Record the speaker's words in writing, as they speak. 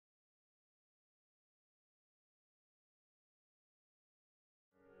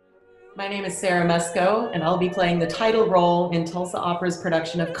My name is Sarah Mesko, and I'll be playing the title role in Tulsa Opera's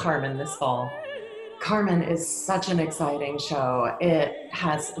production of Carmen this fall. Carmen is such an exciting show. It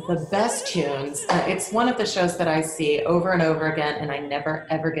has the best tunes. It's one of the shows that I see over and over again, and I never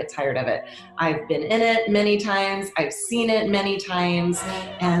ever get tired of it. I've been in it many times, I've seen it many times,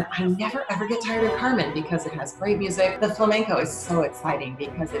 and I never ever get tired of Carmen because it has great music. The flamenco is so exciting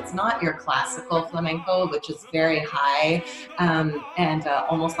because it's not your classical flamenco, which is very high and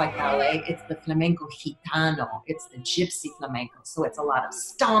almost like ballet. It's the flamenco gitano. It's the gypsy flamenco. So it's a lot of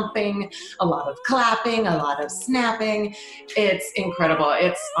stomping, a lot of clapping, a lot of snapping. It's incredible.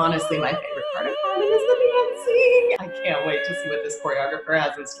 It's honestly my favorite part of Carmen is the dancing. I can't wait to see what this choreographer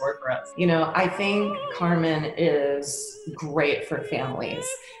has in store for us. You know, I think Carmen is great for families.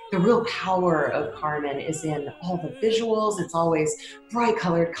 The real power of Carmen is in all the visuals. It's always bright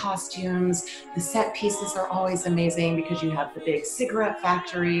colored costumes. The set pieces are always amazing because you have the big cigarette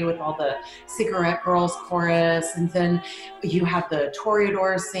factory with all the cigarette girls chorus. And then you have the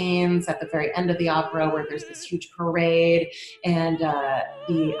toreador scenes at the very end of the opera where there's this huge parade, and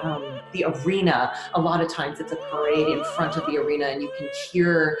the arena. A lot of times it's a parade in front of the arena, and you can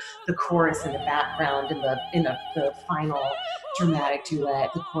hear the chorus in the background in the final dramatic duet.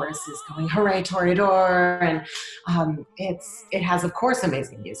 The chorus is going "Hooray, Toreador!" and it has, of course,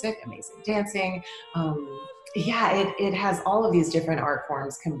 amazing music, amazing dancing. It has all of these different art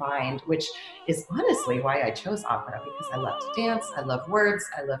forms combined, which is honestly why I chose opera, because I love to dance, I love words,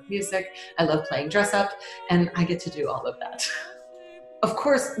 I love music, I love playing dress up, and I get to do all of that. Of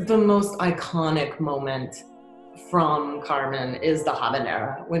course, the most iconic moment from Carmen is the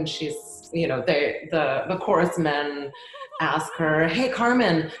habanera, when she's, the chorus men ask her, "Hey,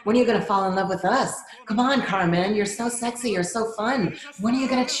 Carmen, when are you gonna fall in love with us? Come on, Carmen, you're so sexy, you're so fun. When are you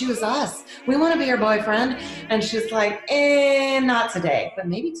gonna choose us? We wanna be your boyfriend." And she's like, not today, but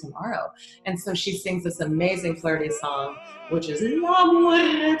maybe tomorrow. And so she sings this amazing flirty song, which is "L'amour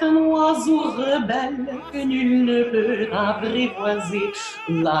est un oiseau rebelle que nul ne peut apprivoiser."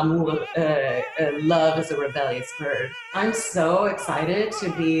 Love is a rebellious bird. I'm so excited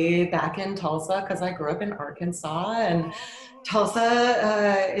to be back in Tulsa because I grew up in Arkansas, and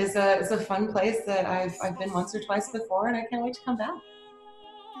Tulsa is a fun place that I've been once or twice before, and I can't wait to come back.